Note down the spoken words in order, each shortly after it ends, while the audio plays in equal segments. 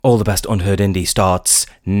All the Best Unheard Indie starts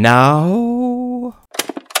now.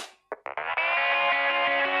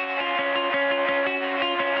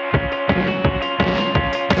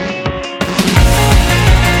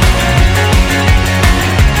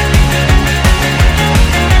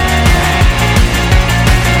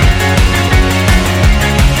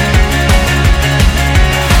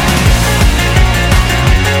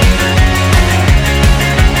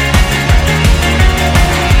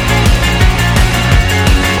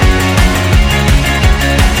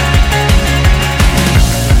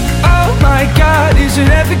 Is it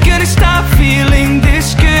ever gonna stop feeling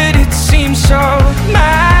this good? It seems so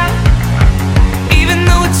mad. Even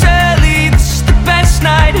though it's early, this is the best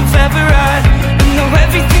night I've ever had. I know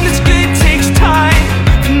everything that's good takes time,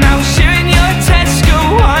 but now we're sharing your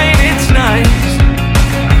Tesco wine, it's nice.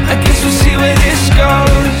 I guess we'll see where this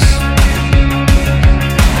goes.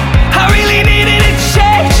 I really needed a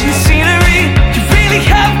change in scenery. You really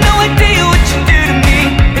have no idea what you do to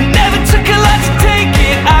me. It never took a lot to take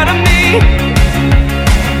it out of me.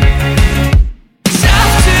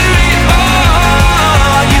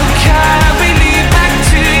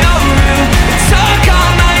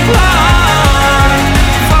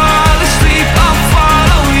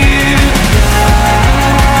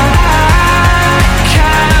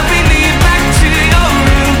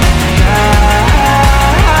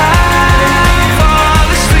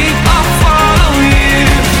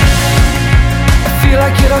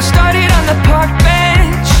 Started on the park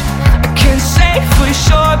bench. I can't say for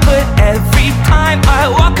sure, but every time I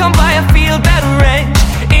walk on by I feel that wrench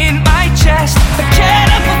in my chest. I can't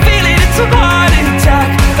help but feel it, it's a heart attack.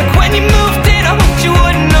 Like when you moved in, I hoped you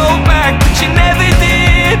wouldn't know back, but you never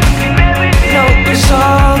did. No, it's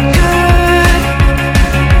all good.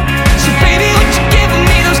 So baby, what you giving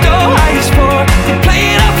me those dough eyes for? You play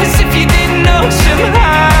it off as if you didn't know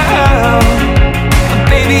somehow. But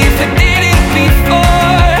baby, if I didn't before,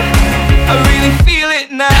 I really feel it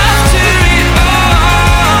now. After it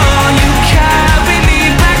all, you carry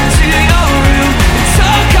me back to your room and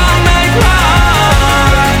talk all night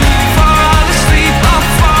long. Fall asleep, I'll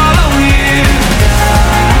follow you.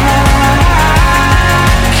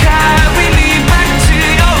 Carry me back to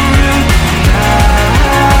your room.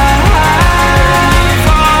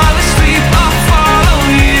 Fall asleep, I'll follow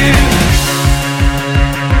you.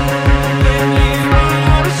 When you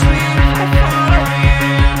fall asleep,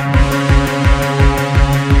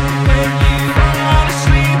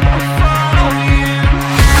 I'll follow you.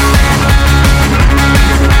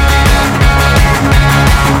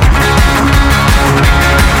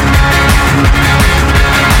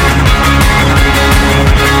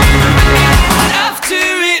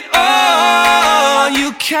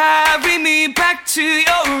 Carry me back to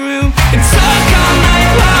your room and talk all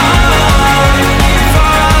night long.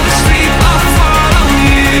 Fall asleep, I'll follow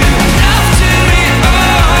you. After it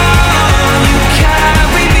all, you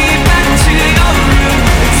carry me back to your room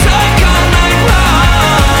and talk all night long.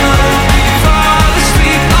 Fall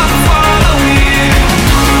asleep, I'll follow you.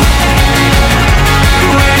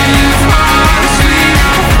 When you fall asleep,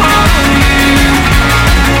 I'll follow you.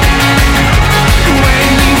 When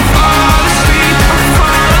you fall asleep,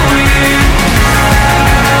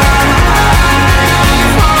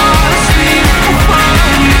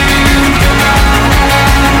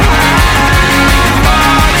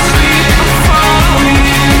 I'll follow you.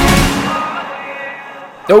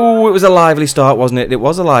 Oh, it was a lively start, wasn't it? It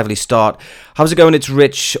was a lively start. How's it going? It's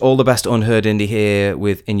Rich, all the best unheard indie here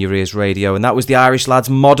with In Your Ears Radio. And that was the Irish lads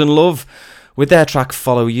Modern Love with their track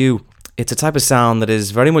Follow You. It's a type of sound that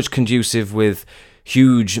is very much conducive with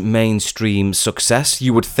huge mainstream success,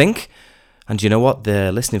 you would think. And you know what?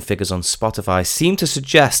 The listening figures on Spotify seem to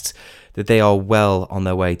suggest that they are well on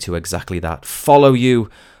their way to exactly that. Follow You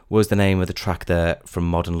was the name of the track there from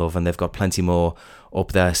Modern Love, and they've got plenty more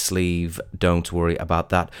up their sleeve. Don't worry about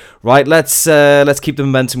that. Right, let's keep the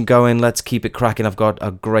momentum going. Let's keep it cracking. I've got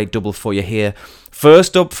a great double for you here.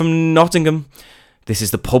 First up from Nottingham, this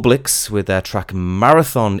is the Publics with their track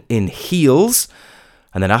Marathon in Heels.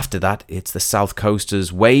 And then after that, it's the South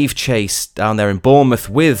Coasters Wave Chase down there in Bournemouth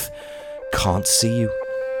with Can't See You.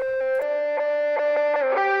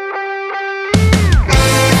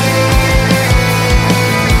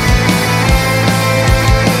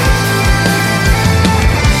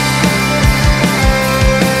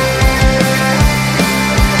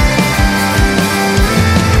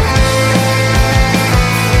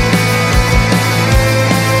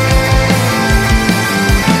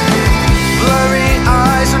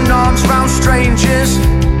 Strangers,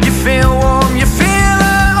 you feel warm, you feel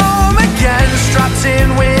at home again, strapped in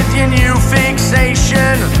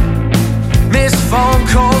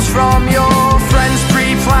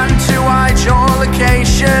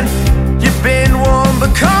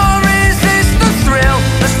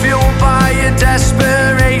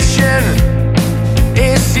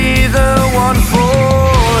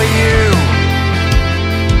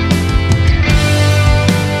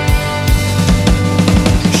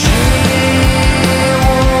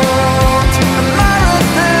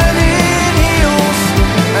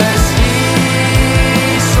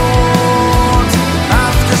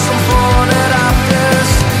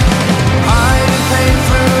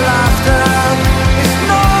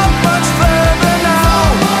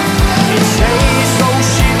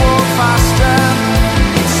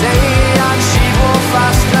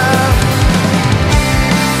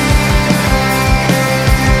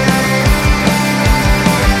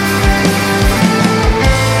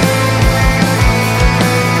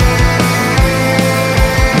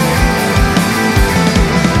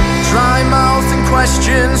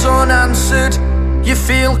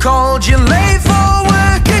called you late for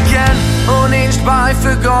work again, unhinged by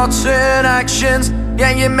forgotten actions. Yeah,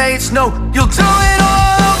 your mates know you'll do it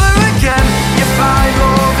all over again. You find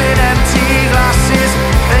love in empty glasses,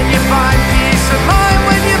 then you find peace of mind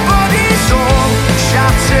when your body's all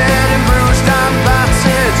shattered and bruised and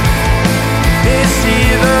battered. Is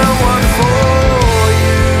he the one for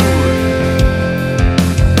you?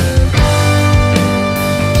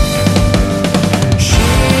 She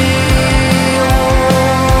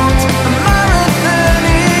walked a marathon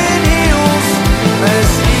in heels as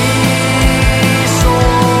he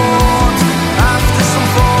sought after some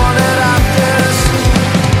fun at actors.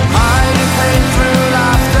 Hiding pain through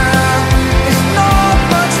laughter is not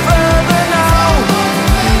much further now.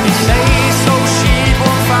 He'd say so she'd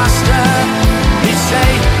walk faster. He'd say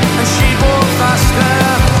and she'd walk faster.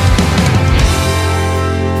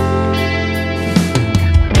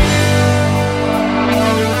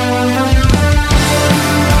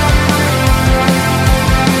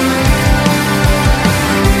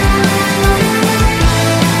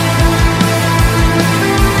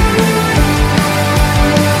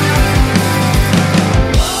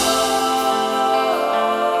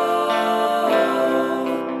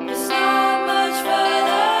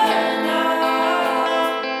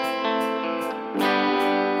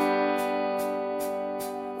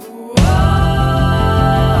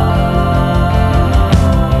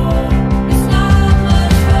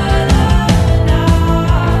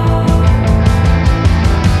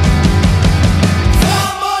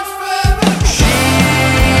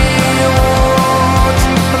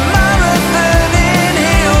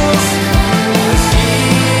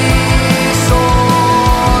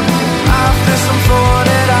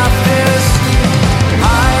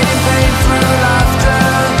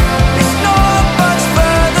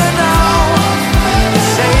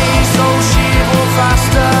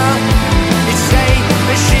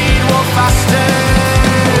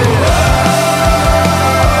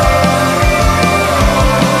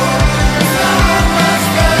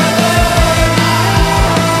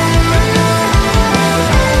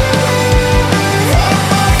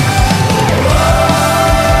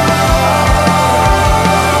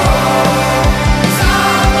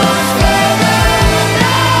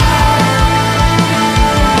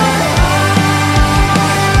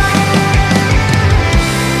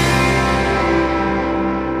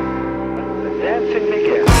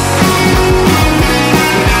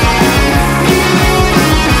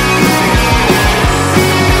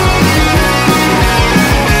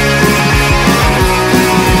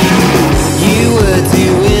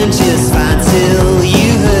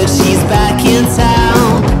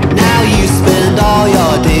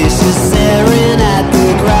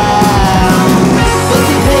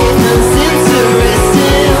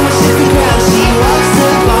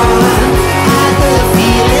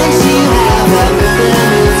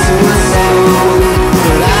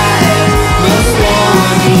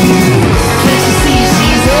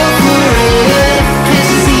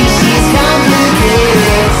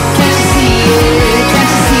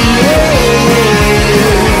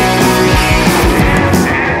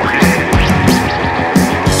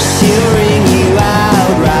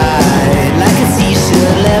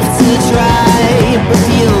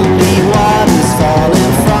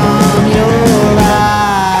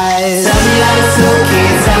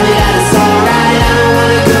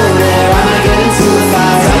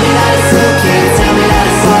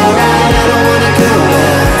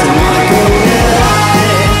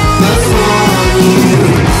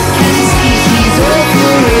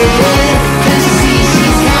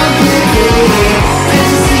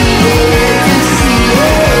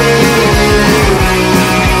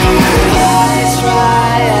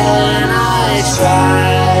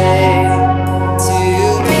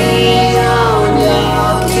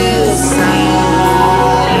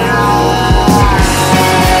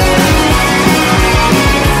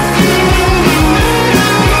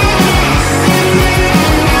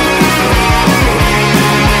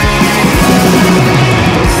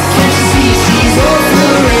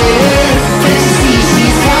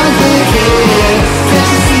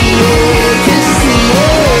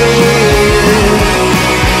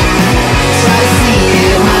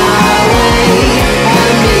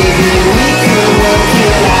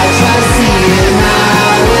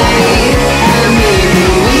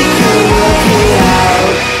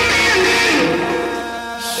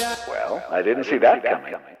 see that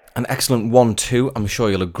coming. An excellent 1-2, I'm sure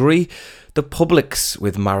you'll agree. The Publics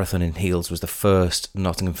with Marathon in Heels was the first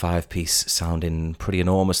Nottingham 5-piece, sounding pretty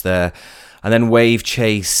enormous there. And then Wave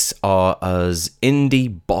Chase are as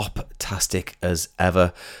indie bop-tastic as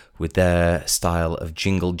ever with their style of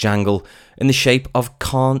jingle jangle in the shape of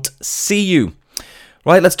Can't See You.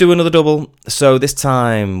 Right, let's do another double. So this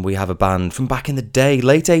time we have a band from back in the day,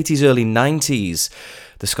 late 80s, early 90s.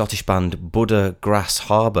 The Scottish band Buddha Grass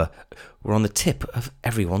Harbour were on the tip of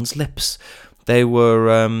everyone's lips. They were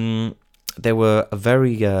a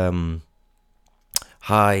very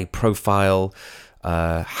high-profile,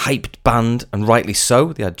 hyped band, and rightly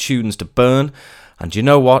so. They had tunes to burn, and you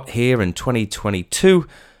know what? Here in 2022,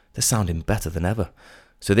 they're sounding better than ever.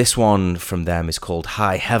 So this one from them is called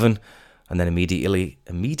High Heaven, and then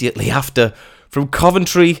immediately after, from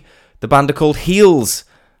Coventry, the band are called Heels,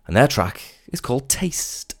 and their track is called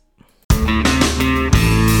Taste.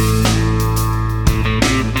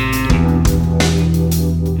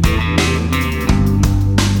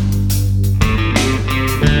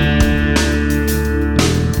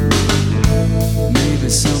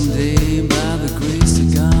 Someday, by the grace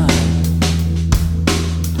of God,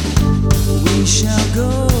 we shall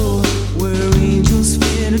go where angels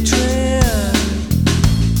fear to tread.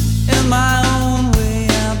 In my own way,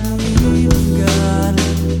 I believe in God.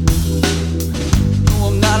 No,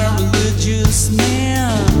 I'm not a religious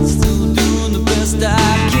man, still doing the best I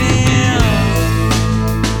can.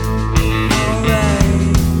 Alright.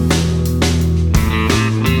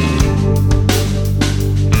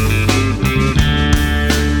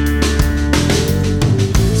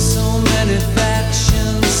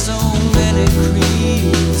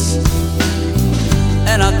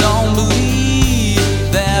 And I don't believe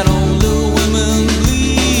that only women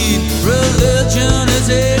bleed. Religion is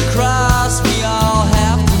a cross we all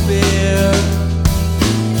have to bear.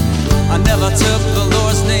 I never took the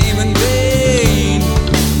Lord's name in vain.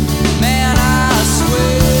 Man, I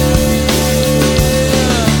swear.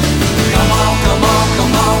 Come on, come on,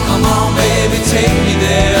 come on, come on, baby, take me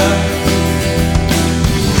there.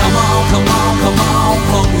 Come on, come on, come on,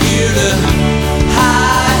 from here to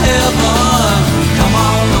high heaven. Come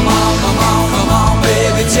on, come on, come on, come on,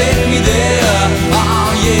 baby, take me there.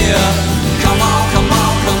 Oh yeah. Come on, come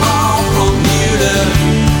on, come on, from here to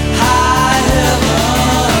high heaven.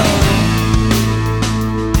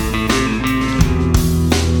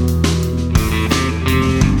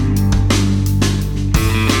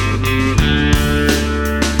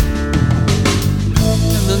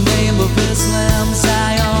 In the name of Islam,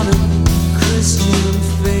 Zion, and Christian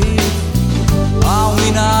faith, are we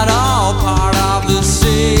not all part of the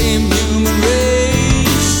same human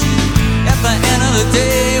race? At the end of the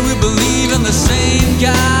day, we believe in the same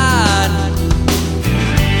God.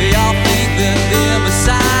 They all think that their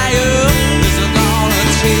Messiah is gonna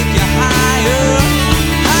take you higher,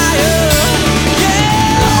 higher. Yeah!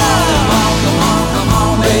 Come on, come on, come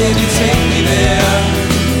on, baby, take me there.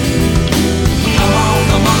 Come on,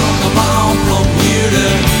 come on, come on, from here to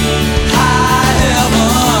high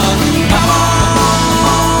heaven. Come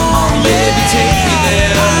on, baby, take me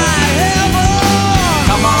there.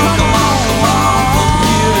 Come on, come on, come on, from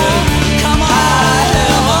here to high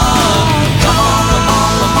heaven. Come on, come on,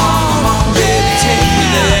 come on, come on, baby, take me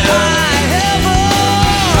there.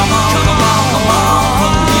 Come on, come on, come on,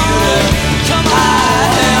 from here to high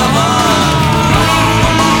heaven. Come on,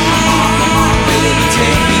 come on, come on, come on, baby,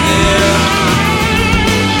 take me there.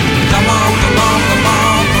 Come on, come on, come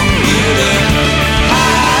on, from here to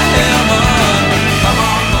high heaven. Come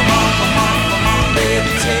on, come on, come on, come on,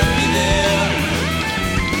 baby, take me there.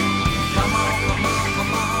 Come on, come on,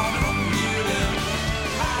 come on, from here to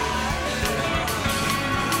high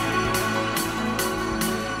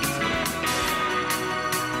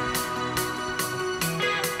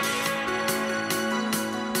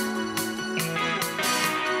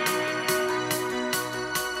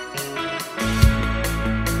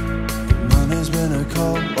Monday's been a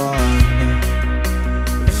cold one.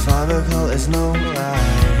 5 o'clock is no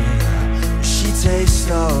lie. She tastes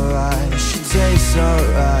alright. She tastes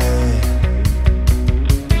alright.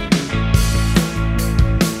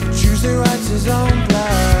 Tuesday writes his own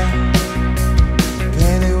plan,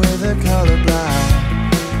 painted with a color black.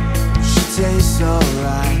 She tastes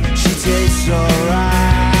alright. She tastes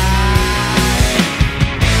alright.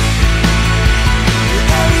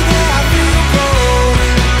 Every day I feel cold.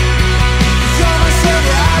 Tell myself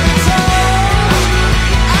that I've been told.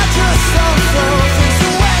 I just don't throw things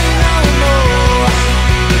away no more.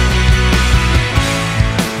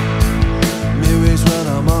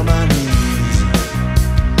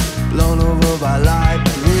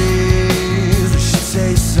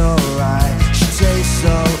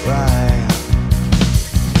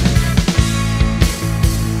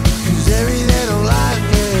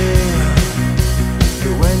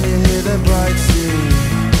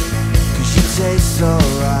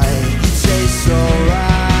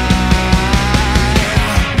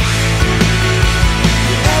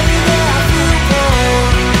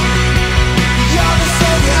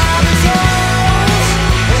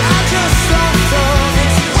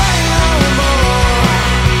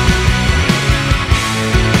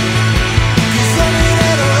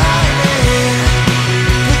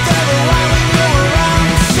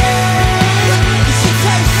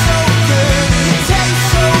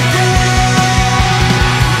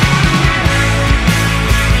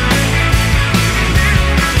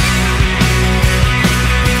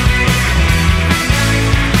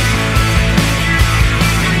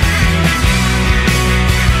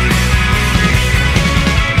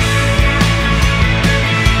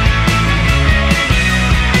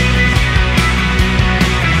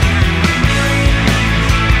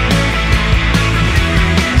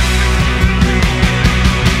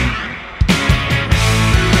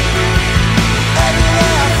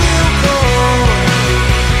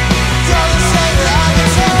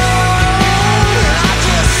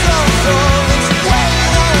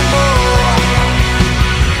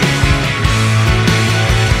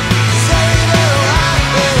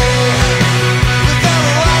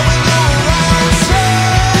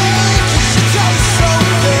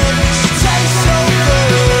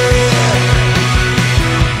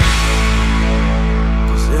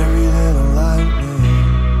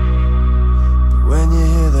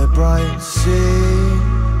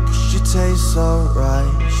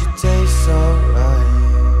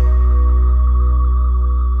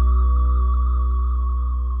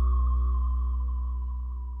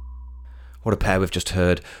 What a pair we've just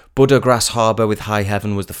heard. Buddha Grass Harbour with High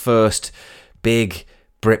Heaven was the first big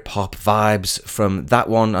Britpop vibes from that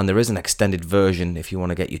one, and there is an extended version if you want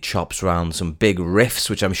to get your chops around some big riffs,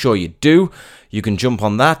 which I'm sure you do. You can jump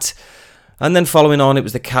on that. And then following on, it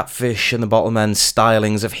was the Catfish and the Bottlemen's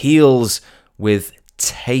stylings of Heels with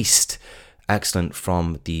Taste. Excellent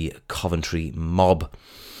from the Coventry Mob.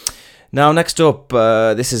 Now, next up,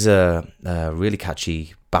 this is a really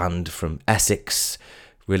catchy band from Essex,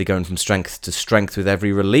 really going from strength to strength with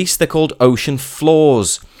every release. They're called Ocean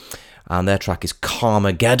Floors, and their track is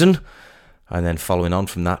Carmageddon. And then following on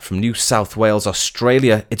from that, from New South Wales,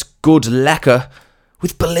 Australia, it's Good Lecker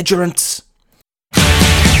with Belligerents.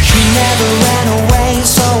 She never ran away,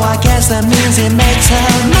 so I guess that means it makes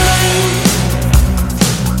her mine.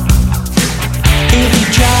 If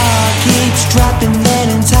your jaw keeps dropping,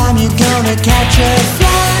 then in time you're gonna catch a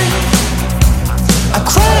fly. I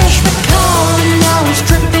crashed the car and now it's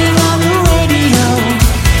dripping on the radio.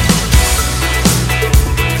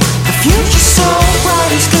 The future's so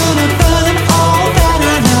bright, it's gonna burn all that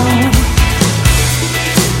I know.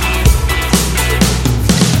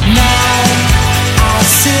 Now I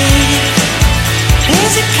see,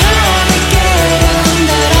 is it Carmageddon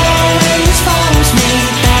that always follows me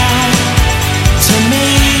back to me?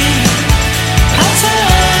 I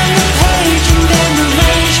turned the page and then the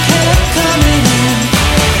rage kept coming in.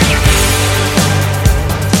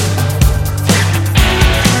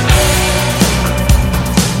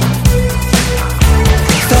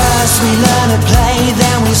 First we learn to play,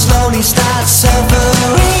 then we slowly start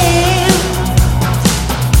suffering.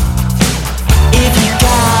 If you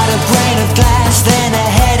got a brain of glass, then a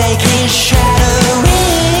headache is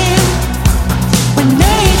shattering. When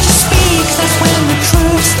nature speaks, that's when the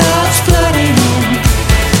truth starts flooding in.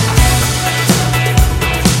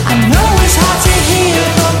 I know it's hard to hear,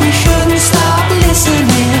 but we shouldn't stop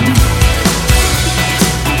listening.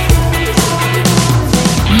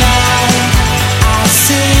 Now I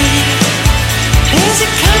see, is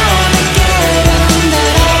it Carmageddon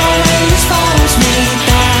that always follows me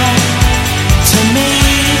back to me?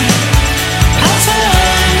 I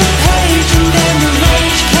turned the page and then the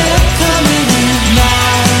rage kept coming in.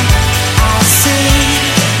 Now I see,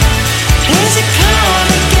 is it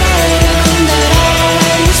Carmageddon that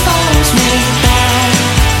always follows me back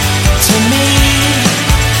to me?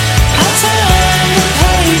 I turned the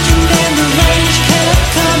page and then the rage kept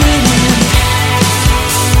coming in.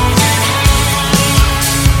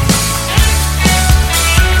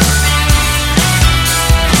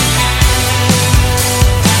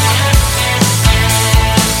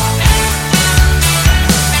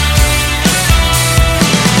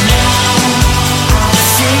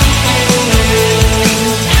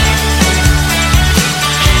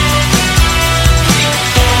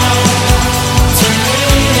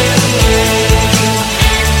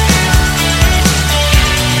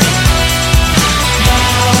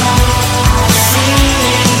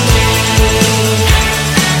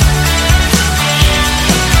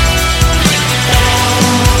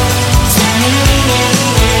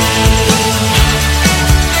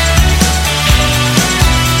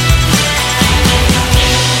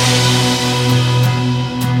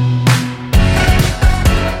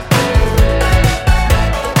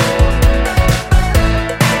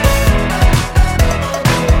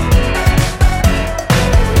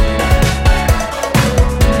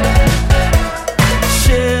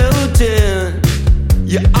 Children,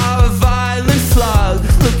 you are a violent flood,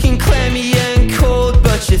 looking clammy and cold,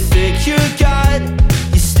 but you think you're God.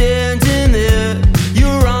 You're standing there,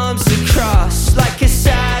 your arms across, like a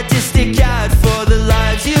sadistic ad for the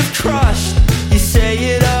lives you've crushed. You say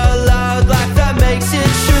it out loud like that makes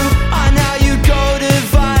it true. I know you go to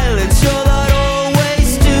violence, you'll not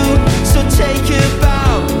always do. So take a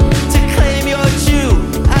bow to claim your due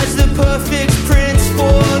as the perfect prince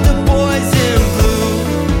for the boys in blue.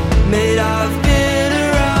 Mate, I've been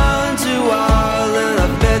around a while and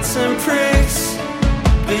I've met some pricks,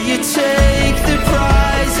 but you take the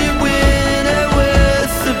prize, you win it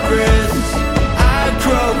with the Brits. I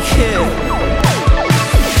broke here.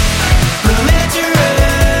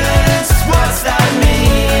 Belligerents, what's that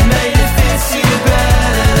mean? Made it fits you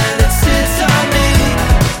better than it sits on me.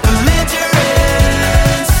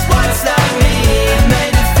 Belligerents, what's that mean?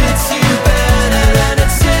 Made it fits you better than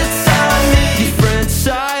it sits on me. Your friends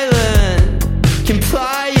silent,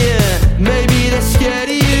 compliant, maybe they're scared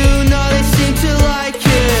of you, no they seem to like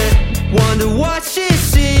it. Wonder what you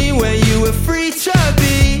see when you were free to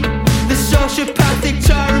be the sociopathic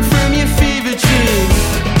tyrant from your fever dreams,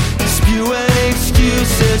 spewing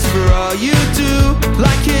excuses for all you do,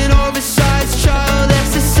 like an oversized child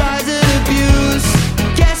exercising abuse.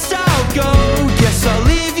 Guess I'll go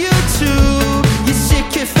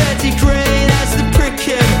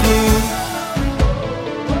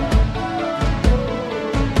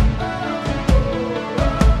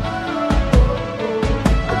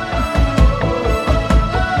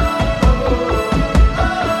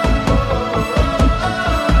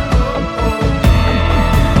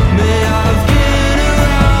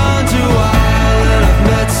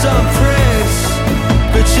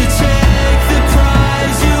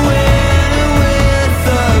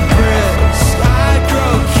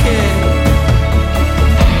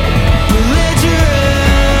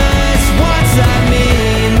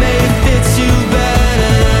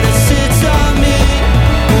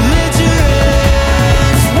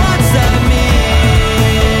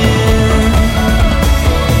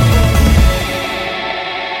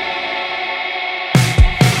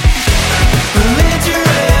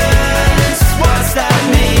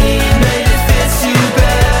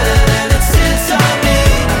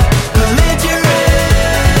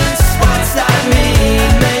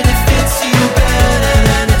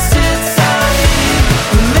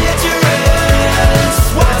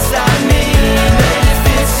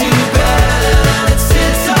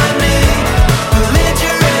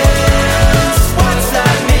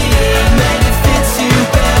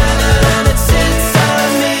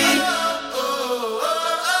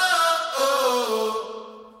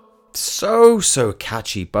So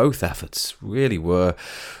catchy, both efforts really were.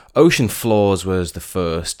 Ocean Floors was the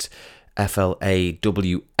first, Flaws,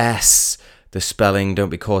 the spelling, don't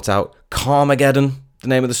be caught out. Carmageddon, the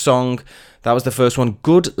name of the song, that was the first one.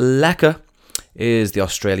 Good Lecker is the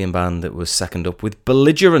Australian band that was second up with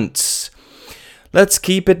Belligerents. Let's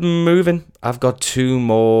keep it moving. I've got two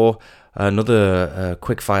more. Another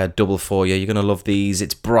quickfire double for you. You're going to love these.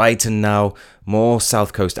 It's Brighton now. More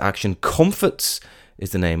South Coast action. Comforts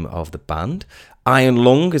is the name of the band. Iron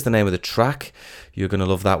Lung is the name of the track. You're going to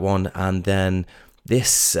love that one. And then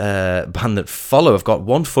this band that follow have got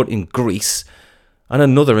one foot in Greece and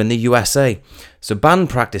another in the USA. So band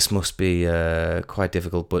practice must be quite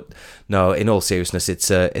difficult. But no, in all seriousness, it's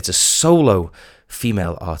a solo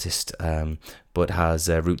female artist, but has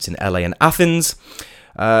roots in LA and Athens.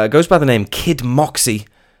 Goes by the name Kid Moxie,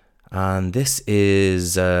 and this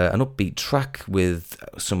is an upbeat track with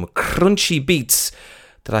some crunchy beats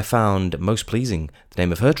that I found most pleasing. The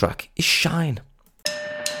name of her track is Shine.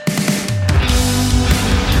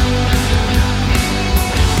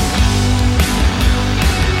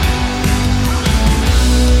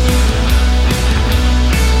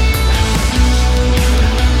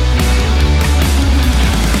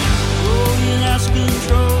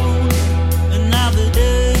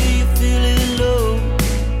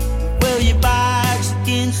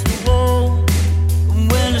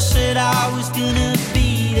 I was gonna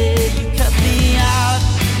be there, you cut me out,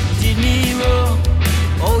 did me wrong.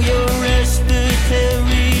 Oh, your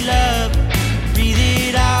respiratory love, breathe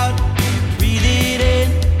it out, breathe it in.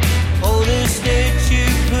 Oh, the state you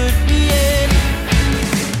put me in.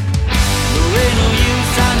 There ain't no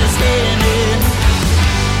use understanding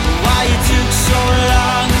why you took so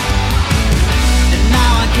long, and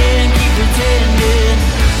now I can't keep pretending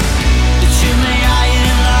that you're my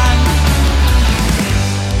iron lung.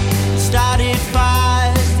 Started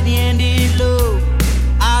fast and he ended low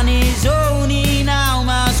on his own.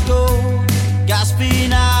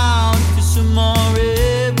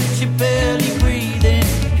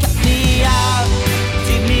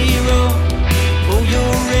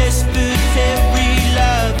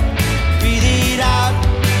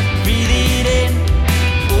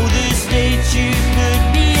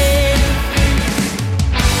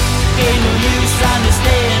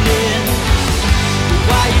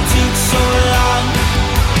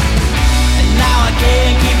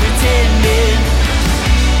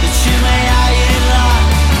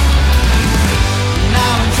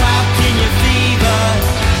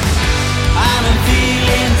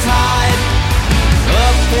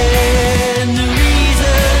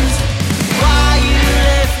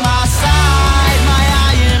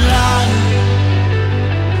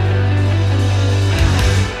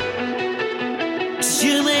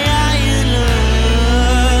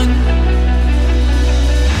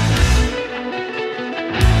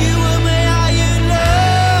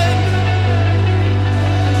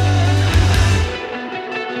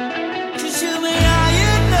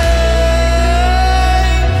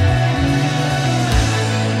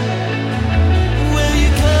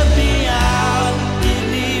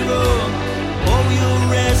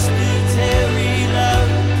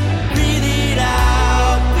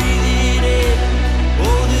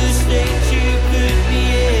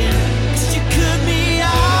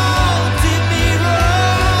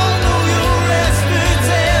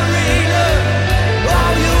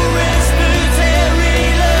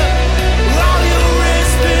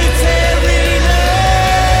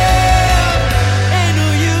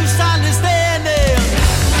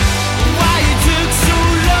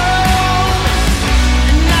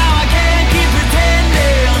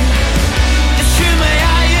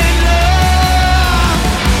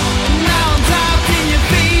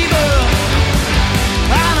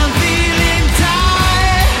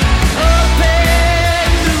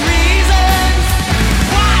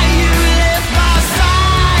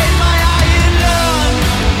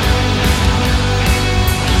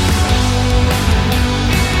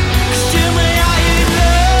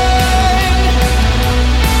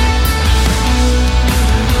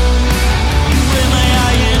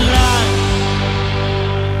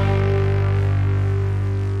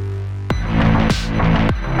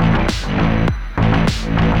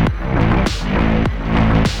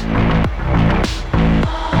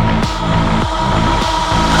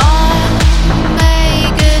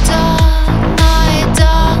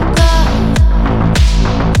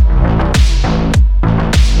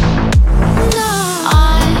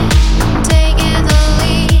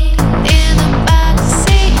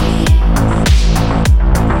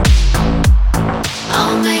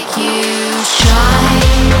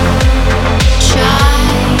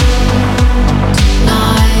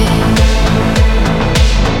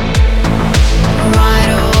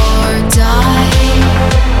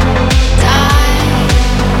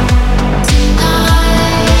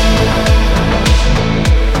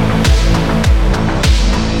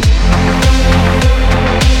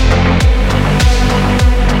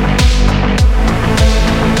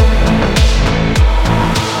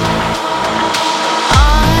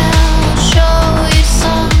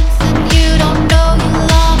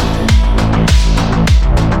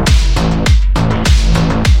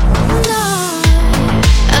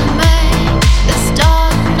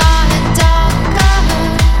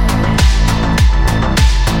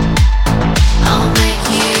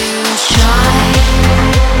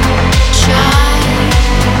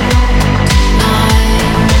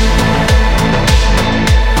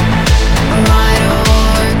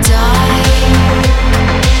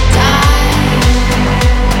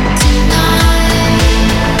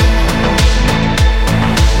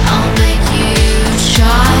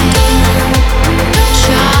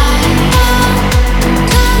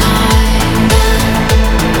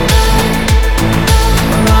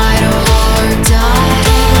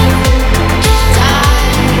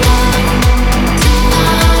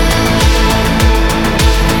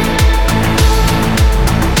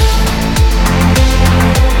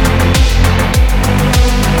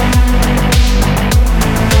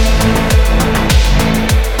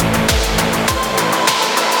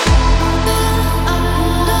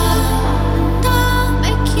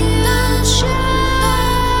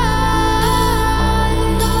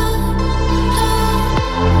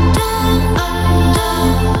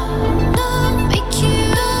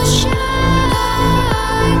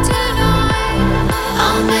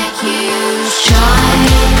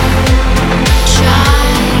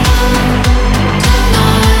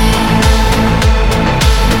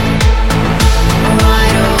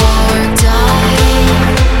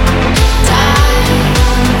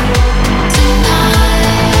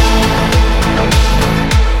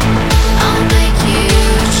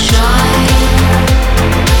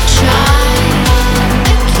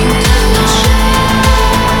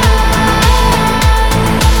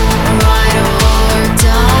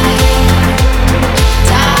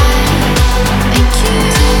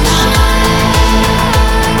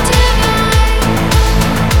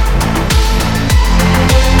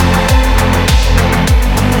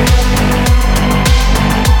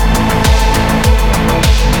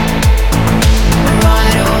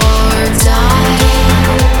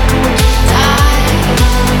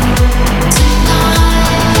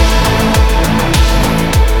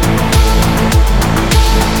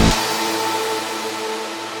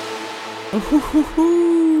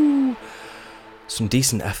 Some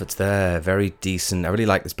decent efforts there, very decent. I really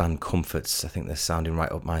like this band Comforts. I think they're sounding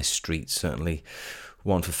right up my street, certainly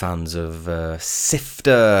one for fans of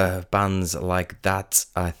Sifter, bands like that.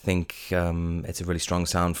 I think it's a really strong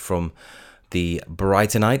sound from the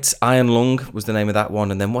Brighternites. Iron Lung was the name of that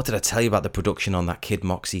one. And then what did I tell you about the production on that Kid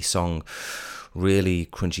Moxie song? Really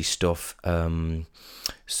crunchy stuff.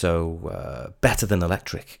 So Better Than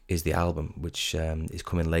Electric is the album, which is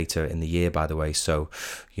coming later in the year, by the way. So,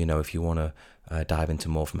 you know, if you want to dive into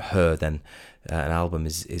more from her, then an album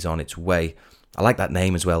is on its way. I like that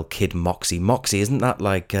name as well, Kid Moxie. Moxie, isn't that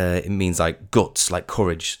like, it means like guts, like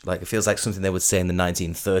courage. Like it feels like something they would say in the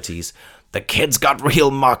 1930s. The kid's got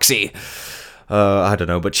real moxie. I don't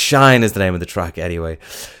know, but Shine is the name of the track anyway.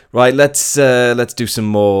 Right, let's do some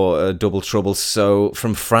more Double Trouble. So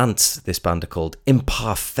from France, this band are called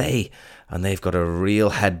Imparfait, and they've got a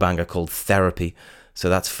real headbanger called Therapy. So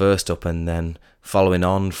that's first up, and then following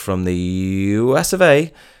on from the US of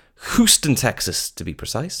A, Houston, Texas to be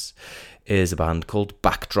precise, is a band called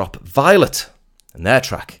Backdrop Violet, and their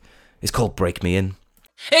track is called Break Me In.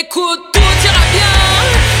 Écoute, tout ira bien,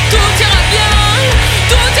 tout ira bien,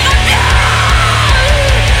 tout ira bien.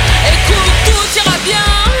 Écoute, tout ira bien,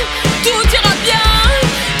 tout ira bien,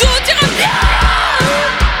 tout ira bien.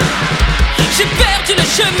 J'ai perdu le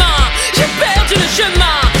chemin, j'ai perdu le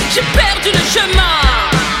chemin, j'ai perdu le chemin.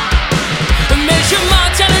 Mais je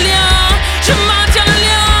maintiens le lien, je maintiens le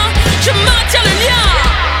lien, je maintiens le lien.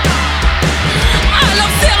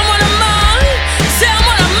 Alors serre-moi la main,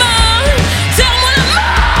 serre-moi la main, serre-moi la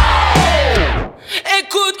main.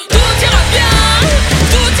 Écoute, tout ira bien,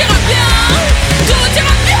 tout ira bien, tout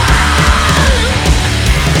ira bien.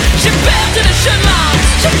 J'ai perdu le chemin,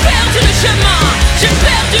 j'ai perdu le chemin, j'ai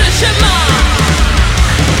perdu le chemin.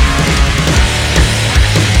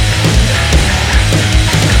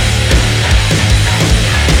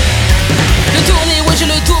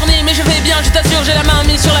 Mais je vais bien, je t'assure, j'ai la main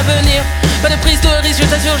mise sur l'avenir. Pas de prise de risque, je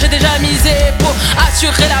t'assure, j'ai déjà misé pour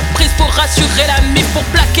assurer la prise, pour rassurer la mif, pour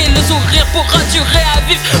plaquer le sourire, pour rassurer à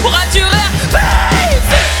vif, pour rassurer à vif.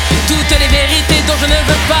 Toutes les vérités dont je ne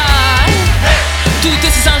veux pas, toutes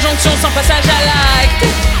ces injonctions sans passage à l'acte.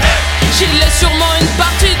 J'y laisse sûrement une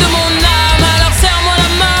partie de mon âme, alors serre-moi la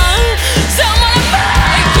main, serre-moi la main.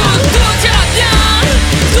 Écoute, tout ira bien,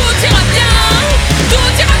 tout ira bien,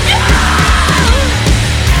 tout ira bien.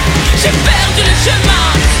 J'ai perdu le chemin,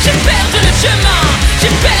 j'ai perdu le chemin, j'ai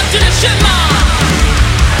perdu le chemin.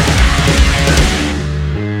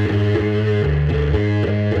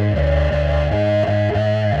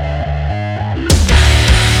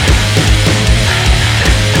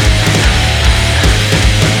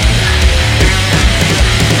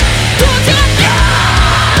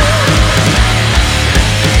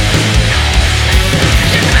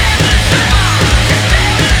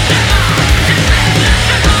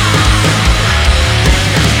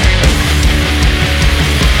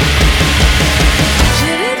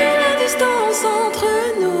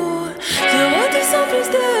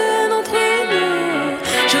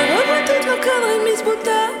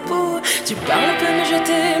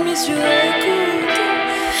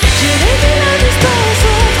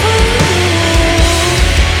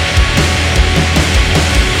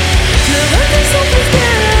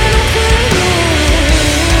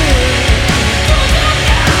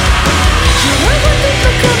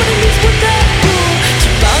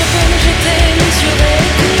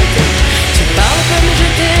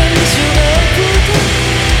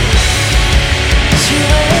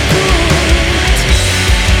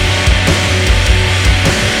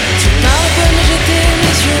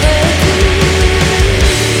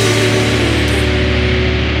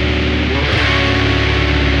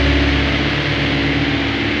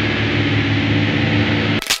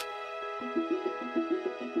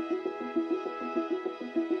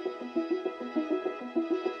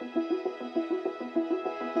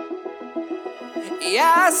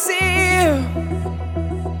 Yeah, I see you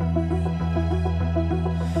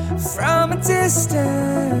from a distance,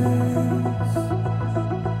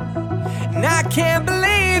 and I can't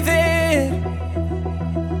believe it.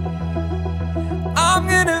 I'm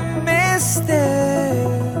gonna miss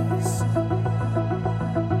this.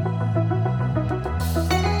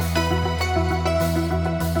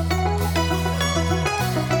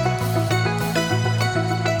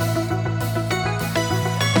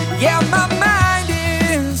 Yeah, my mind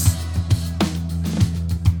is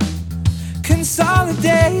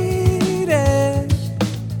consolidated,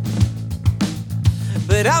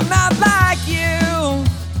 but I'm not like you.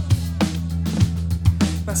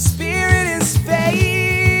 My spirit is faded.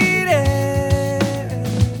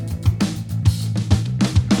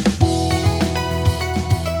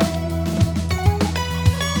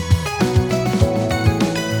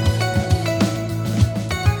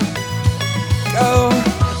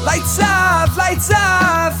 lights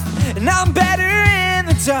off, and I'm better in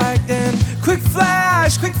the dark than quick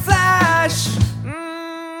flash.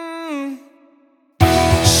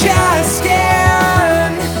 Shot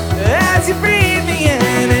scan as you breathe me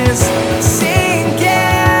in is sinking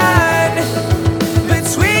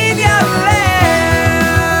between your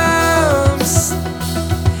limbs.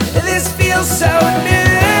 This feels so new.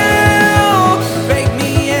 Break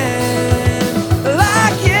me in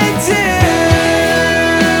like you do.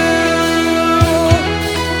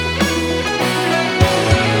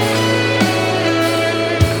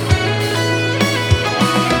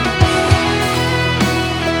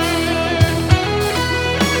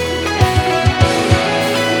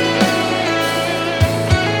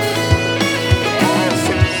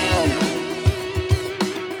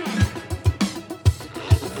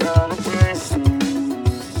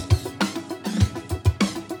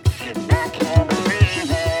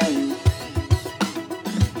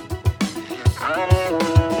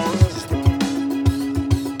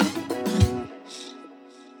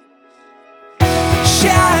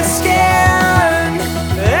 Shot scan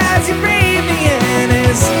as you breathe me in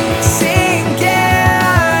is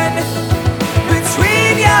sinking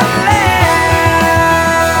between your limbs.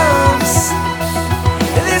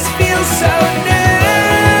 This feels so new.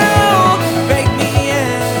 Break me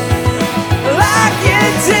in like you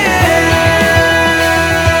do.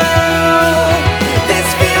 This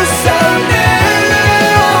feels so new.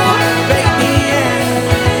 Break me in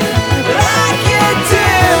like you do.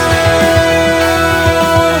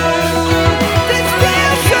 This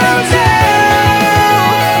feels so new.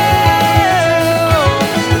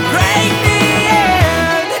 Break me in.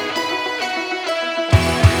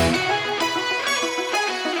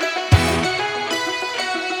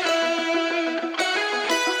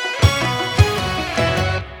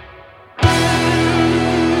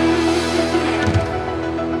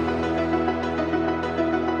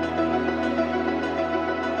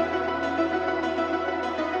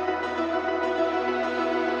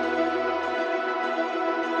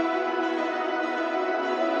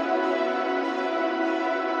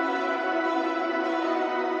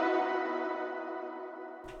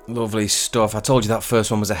 Lovely stuff. I told you that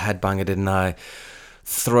first one was a headbanger, didn't I?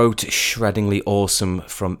 Throat-shreddingly awesome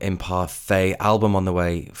from Imparfait. Album on the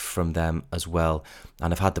way from them as well.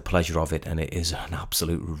 And I've had the pleasure of it, and it is an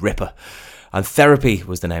absolute ripper. And Therapy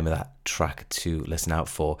was the name of that track to listen out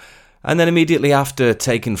for. And then immediately after,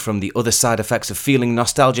 taken from the Other Side Effects of Feeling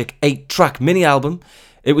Nostalgic 8-track mini-album,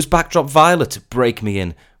 it was Backdrop Violet. Break Me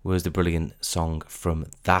In was the brilliant song from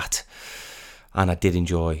that. And I did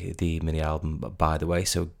enjoy the mini-album, by the way,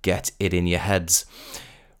 so get it in your heads.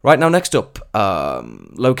 Right, now next up,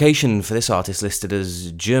 location for this artist listed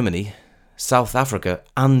as Germany, South Africa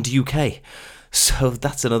and UK. So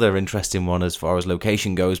that's another interesting one as far as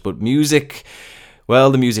location goes. But music,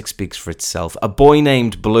 well, the music speaks for itself. A Boy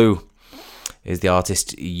Named Blue is the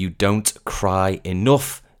artist. You Don't Cry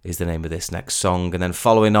Enough is the name of this next song. And then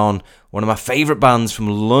following on, one of my favourite bands from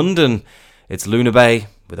London, it's Luna Bay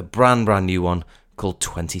with a brand new one called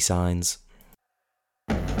 20 Signs.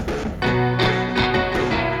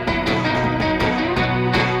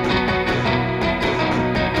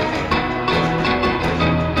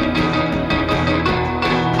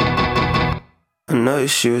 I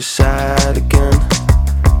noticed you were sad again.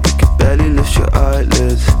 You could barely lift your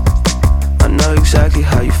eyelids. I know exactly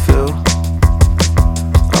how you feel.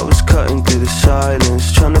 I was cutting through the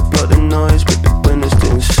silence, trying to block the noise, but the windows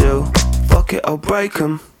didn't seal. Fuck it, I'll break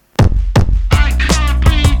 'em.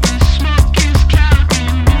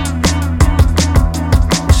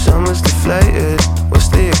 Summer's deflated, what's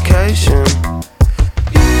the occasion?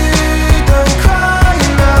 You don't cry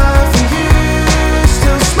enough, and you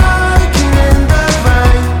still smoking in the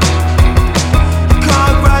rain.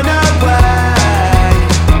 Can't run away.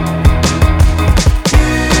 You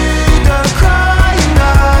don't cry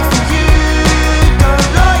enough, and you don't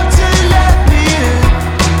like to let me in.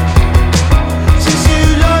 Since you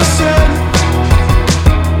lost him,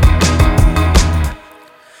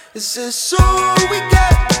 is this all we get?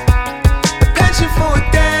 A pension for a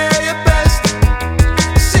day at best.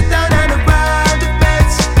 Sit down and around the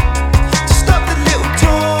beds to stop the little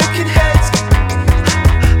talking heads.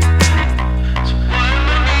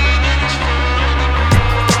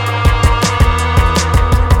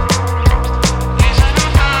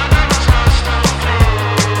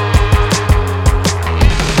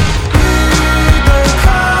 You don't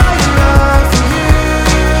cry enough, and you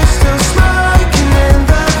still smoking in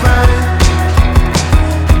the rain.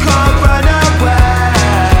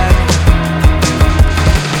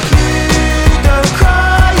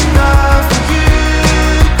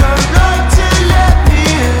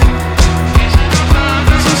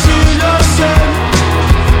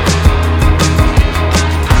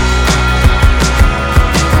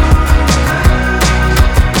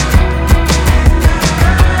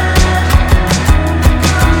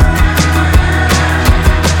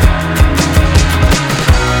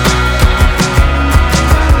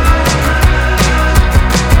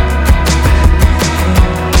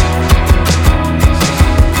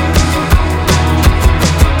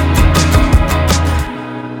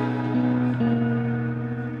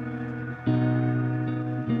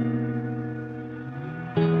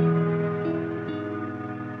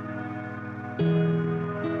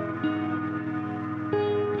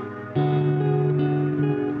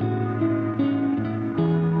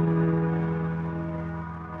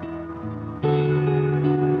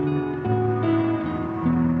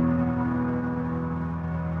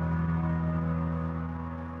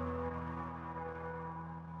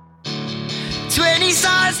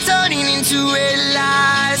 turning into red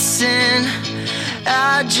lights, and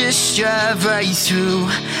I just drive right through.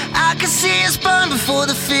 I could see us burn before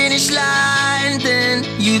the finish line, then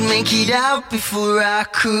you'd make it out before I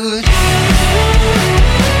could.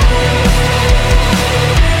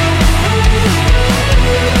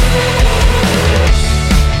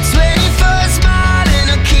 21st mile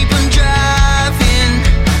and I'll keep on driving.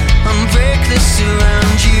 I'm reckless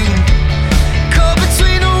around you, caught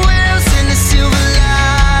between the wheels and the silver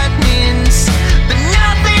lightnings, but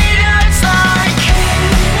nothing hurts like.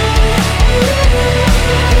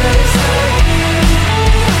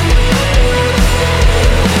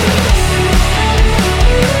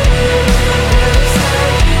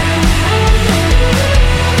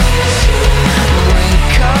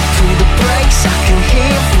 Wake up, pull the brakes, I can hear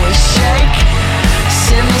your voice shake.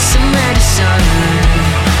 Send me some medicine.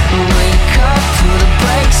 Wake up, pull the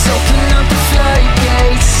brakes, open up the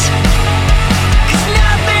floodgates, 'cause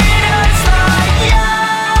nothing hurts like you.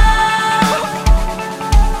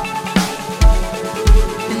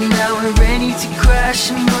 And now we're ready to crash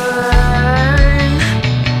and burn.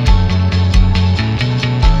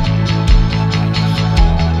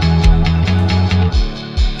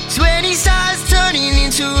 Eyes turning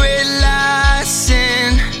into red lights,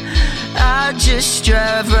 and I just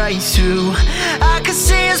drive right through. I could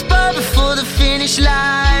see us burn before the finish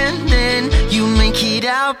line, then you make it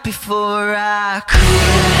out before I could.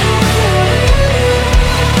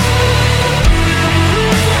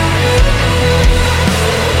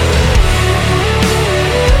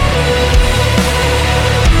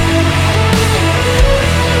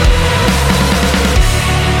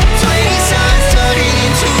 20 signs turning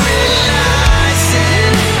into red lights,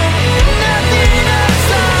 and nothing hurts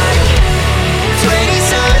like. 20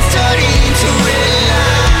 signs turning into red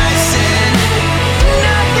lights, and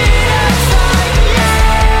nothing hurts like.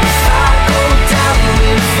 If I go down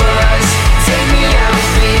with us, take me out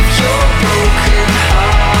with your broken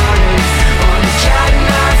heart on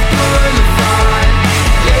Jackknife Boulevard.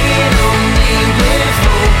 Lay it on me with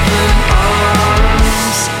open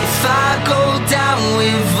arms. If I go down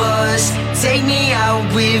with us, take me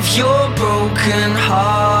out with your broken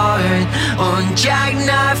heart on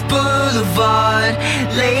Jackknife Boulevard.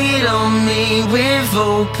 Lay it on me with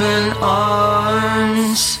open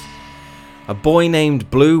arms. A Boy Named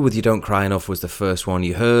Blue with You Don't Cry Enough was the first one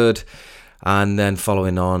you heard. And then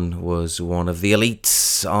following on was one of the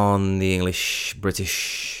elites on the English,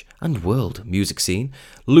 British and world music scene,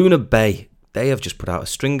 Luna Bay. They have just put out a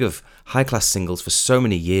string of high-class singles for so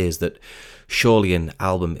many years that surely an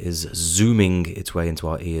album is zooming its way into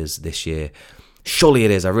our ears this year. Surely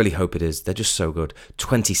it is. I really hope it is. They're just so good.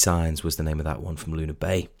 20 Signs was the name of that one from Luna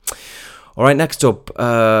Bay. All right, next up,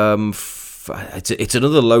 it's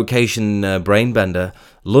another location brainbender,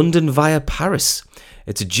 London via Paris.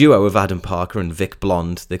 It's a duo of Adam Parker and Vic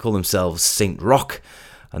Blonde. They call themselves Saint Rock,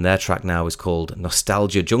 and their track now is called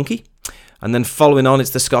Nostalgia Junkie. And then following on, it's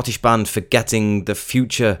the Scottish band Forgetting the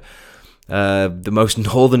Future, the most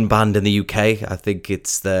northern band in the UK. I think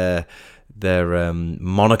it's their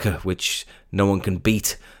moniker, which no one can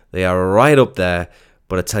beat. They are right up there,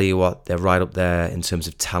 but I tell you what, they're right up there in terms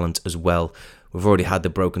of talent as well. We've already had the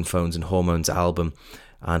Broken Phones and Hormones album,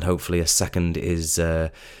 and hopefully a second is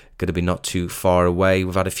going to be not too far away.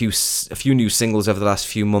 We've had a few new singles over the last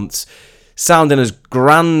few months, sounding as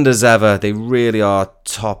grand as ever. They really are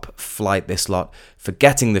top flight, this lot.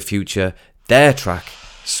 Forgetting the Future, their track,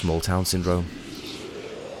 Small Town Syndrome.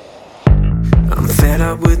 I'm fed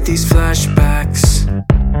up with these flashbacks.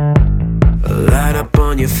 A light up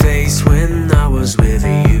on your face when I was with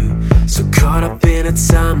you. So caught up in a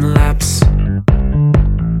time lapse.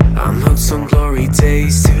 I'm hooked on glory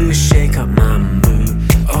days to shake up my mood.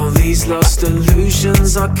 All these lost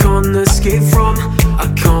illusions I can't escape from. I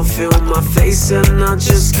can't feel my face and I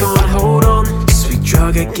just can't hold on. Sweet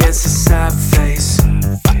drug against a sad face.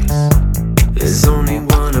 There's only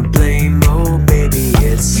one to blame, oh baby,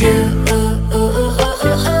 it's you.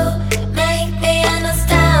 Make me a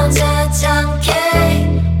nostalgia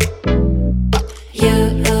junkie.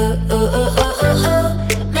 You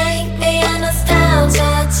make me a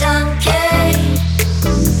nostalgia junkie.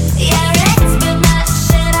 Yeah, it's been my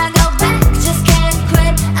shit. I go back, just can't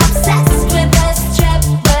quit. Obsessed with this trip,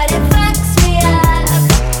 but it fucks me up.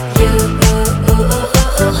 You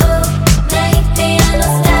make me a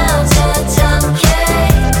nostalgia junkie.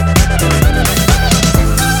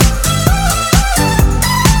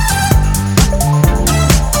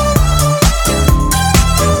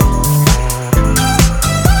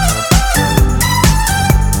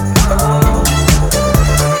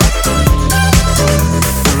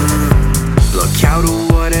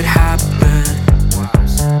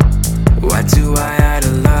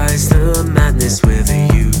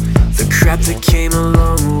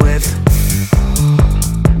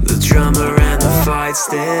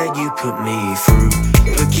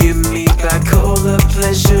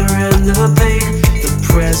 and the pain. The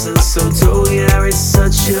present so dull, yeah, it's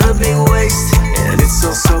such a big waste. And it's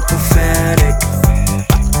all so pathetic.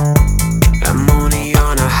 I'm only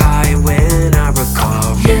on a high when I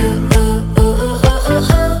recall you.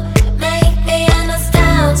 Make me a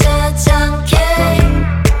nostalgia junkie.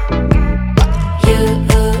 You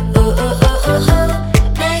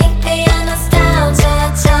make me a nostalgia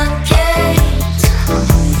junkie.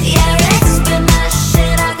 Yeah, it's been my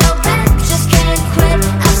shit. I go back, just can't quit.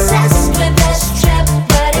 Obsessed with this trip,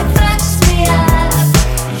 but it fucks me up.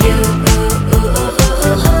 You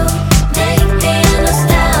make me a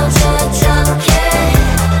nostalgia junkie.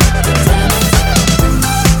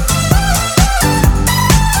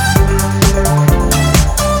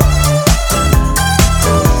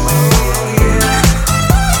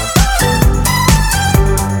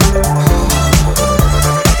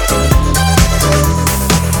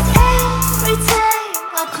 Every time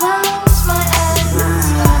I close my eyes,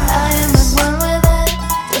 I am at one with it,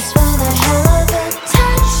 just for the hell of it.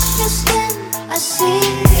 Touch your skin, I see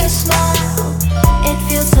your smile. It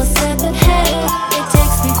feels so sad, but hey, it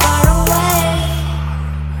takes me far away.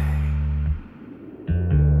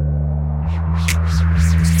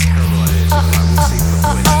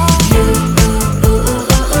 You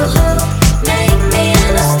make me a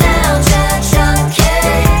nostalgia junkie.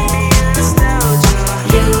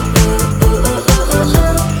 You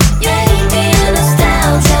make me a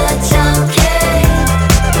nostalgia junkie.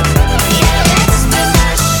 Yeah, it's been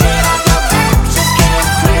my shit. I go back, just can't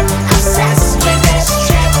quit. Obsessed with this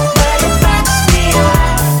trip, but it fucks me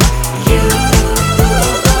up. You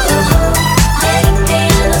make me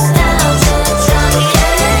a nostalgia junkie.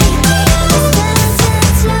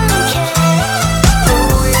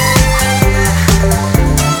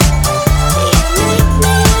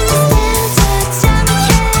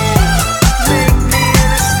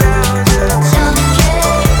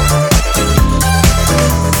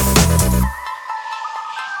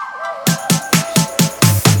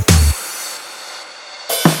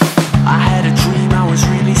 I had a dream I was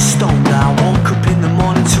really stoned. I woke up in the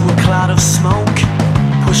morning to a cloud of smoke.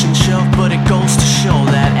 Push and shove, but it goes to show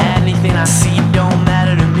that anything I see don't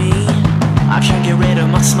matter to me. I can't get rid of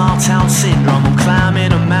my small town syndrome. I'm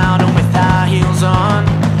climbing a mountain with high heels on.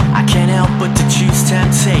 I can't help but to choose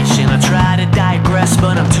temptation. I try to digress,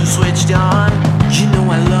 but I'm too switched on. You know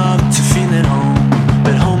I love to feel at home,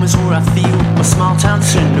 but home is where I feel my small town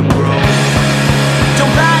syndrome grows.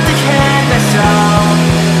 Don't bite the hand that's all.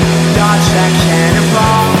 Dodge that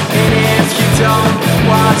cannonball. And if you don't,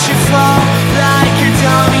 watch it fall like a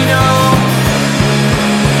domino.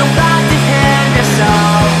 Don't bite the hand that's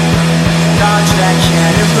all. Dodge that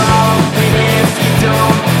cannonball. And if you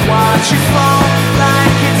don't, watch it fall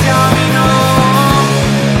like a domino.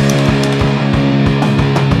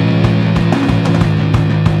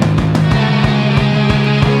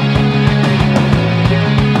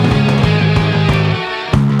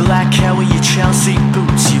 Black hair with your Chelsea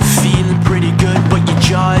boots. You're feeling pretty good, but your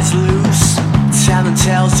jaw is loose. Talent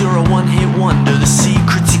tells you're a one-hit wonder. The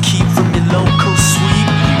secret to keep from your local sweep.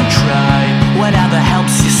 You try whatever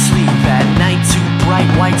helps you sleep at night. Too bright,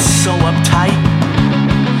 white, so uptight.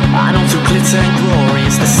 I know through glitter and glory,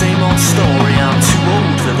 it's the same old story. I'm too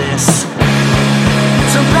old for this.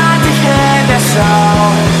 So bite the hand, that's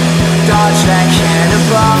all. Dodge that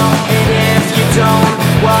cannonball. And if you don't,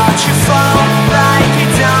 watch it fall like a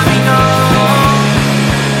domino.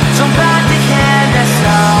 So bite the hand, that's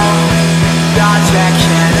all. Dodge that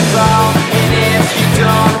cannonball. And if you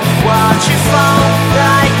don't, watch it fall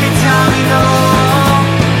like a domino.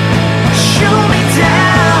 Shoot me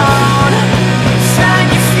down,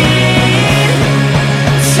 find your feet.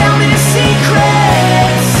 Tell me the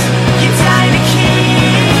secrets you're dying to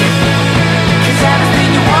keep. 'Cause everything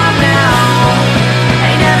you want now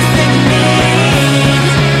ain't everything you need.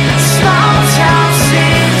 Small town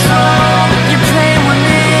syndrome, you're playing with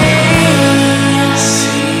me.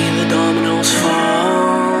 See the dominoes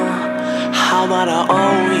fall. How about I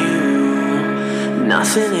owe you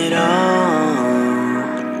nothing at all?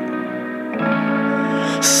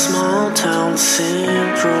 Small town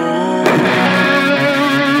syndrome.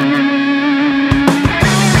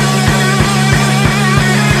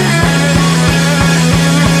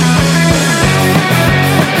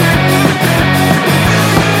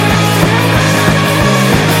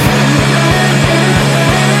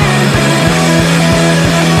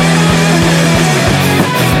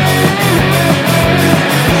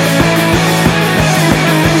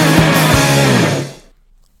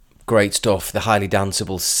 Great stuff. The highly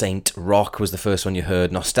danceable Saint Rock was the first one you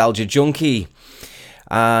heard. Nostalgia Junkie.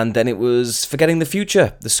 And then it was Forgetting the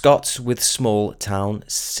Future, the Scots with Small Town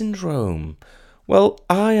Syndrome. Well,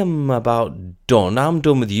 I am about done. I'm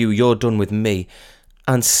done with you, you're done with me.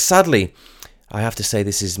 And sadly, I have to say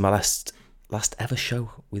this is my last ever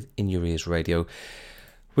show with In Your Ears Radio.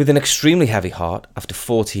 With an extremely heavy heart, after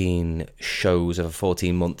 14 shows over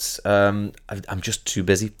 14 months, I'm just too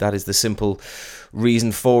busy. That is the simple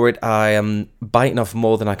reason for it. I am biting off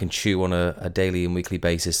more than I can chew on a daily and weekly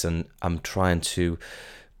basis, and I'm trying to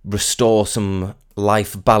restore some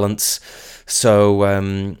life balance. So,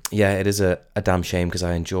 it is a damn shame because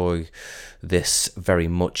I enjoy this very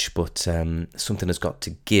much, but something has got to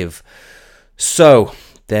give. So,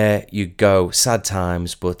 there you go. Sad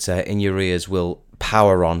times, but In Your Ears will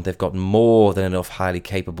power on. They've got more than enough highly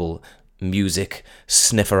capable music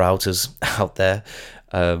sniffer-outers out there.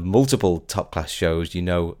 Multiple top-class shows. You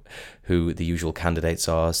know who the usual candidates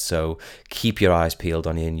are, so keep your eyes peeled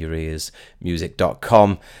on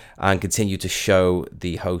inyourearsmusic.com and continue to show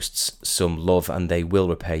the hosts some love, and they will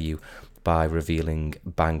repay you by revealing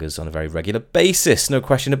bangers on a very regular basis, no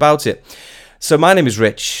question about it. So my name is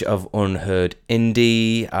Rich of Unheard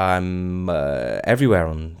Indie. I'm everywhere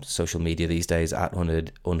on social media these days at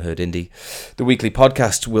Unheard Indie. The weekly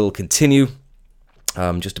podcast will continue.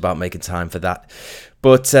 I'm just about making time for that.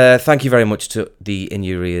 But thank you very much to the In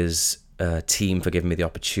Your Ears team for giving me the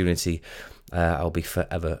opportunity. I'll be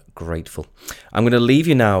forever grateful. I'm going to leave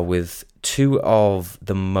you now with two of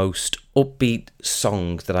the most upbeat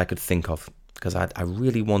songs that I could think of, because I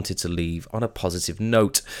really wanted to leave on a positive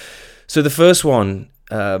note. So the first one,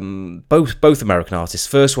 both American artists.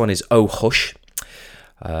 First one is Oh Hush,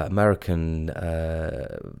 American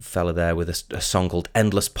fella there with a song called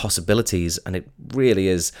Endless Possibilities, and it really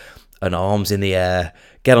is an arms in the air,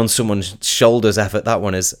 get on someone's shoulders effort, that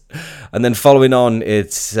one is. And then following on,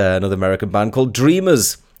 it's another American band called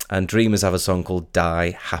Dreamers, and Dreamers have a song called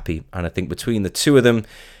Die Happy, and I think between the two of them,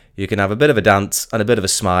 you can have a bit of a dance and a bit of a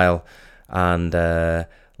smile, and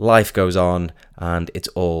life goes on, and it's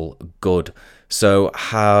all good. So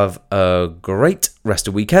have a great rest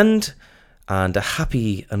of weekend, and a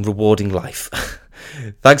happy and rewarding life.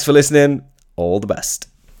 Thanks for listening. All the best.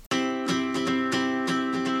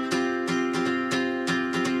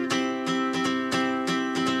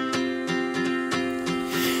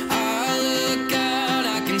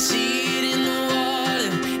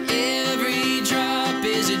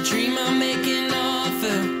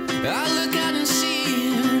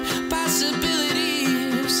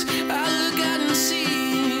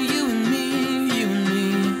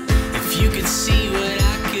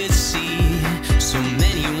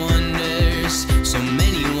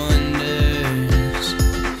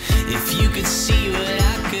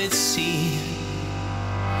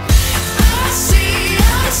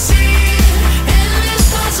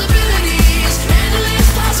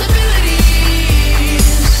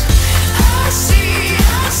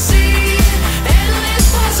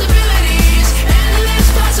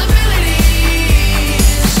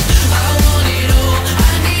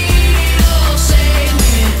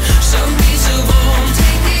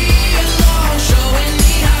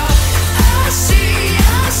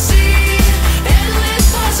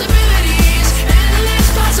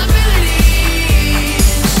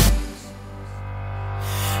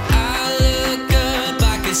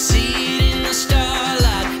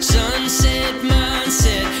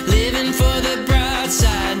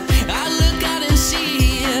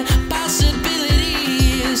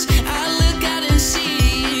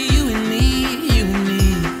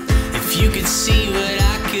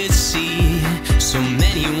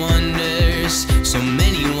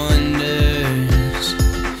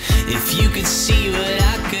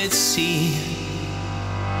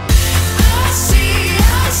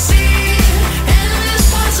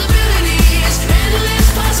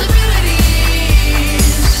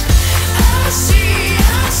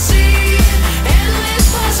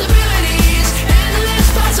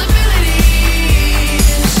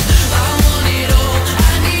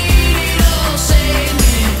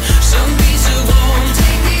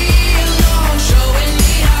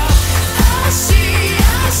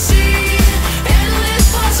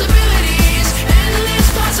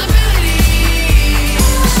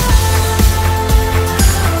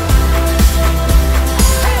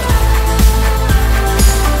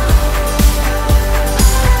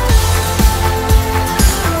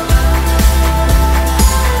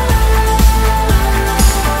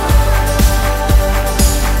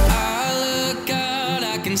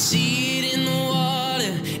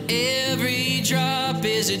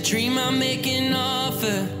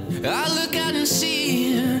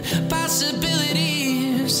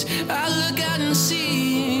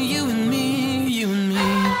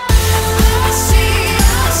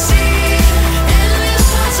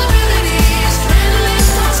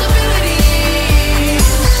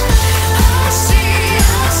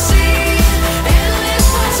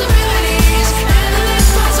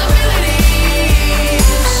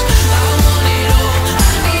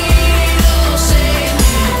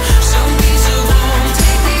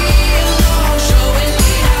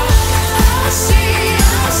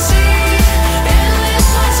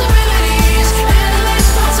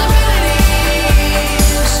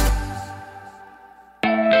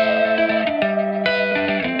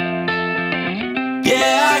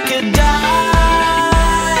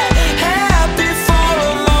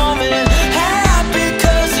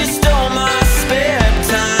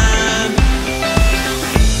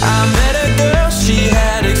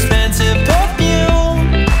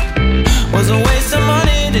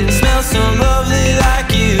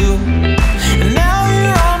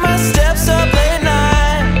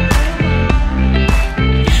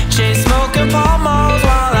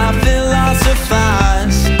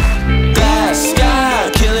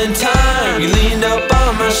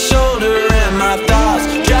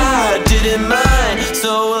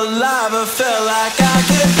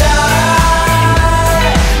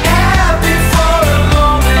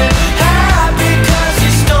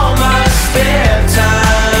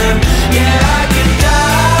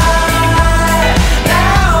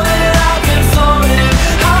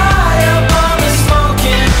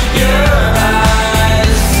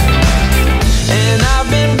 And I've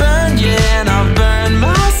been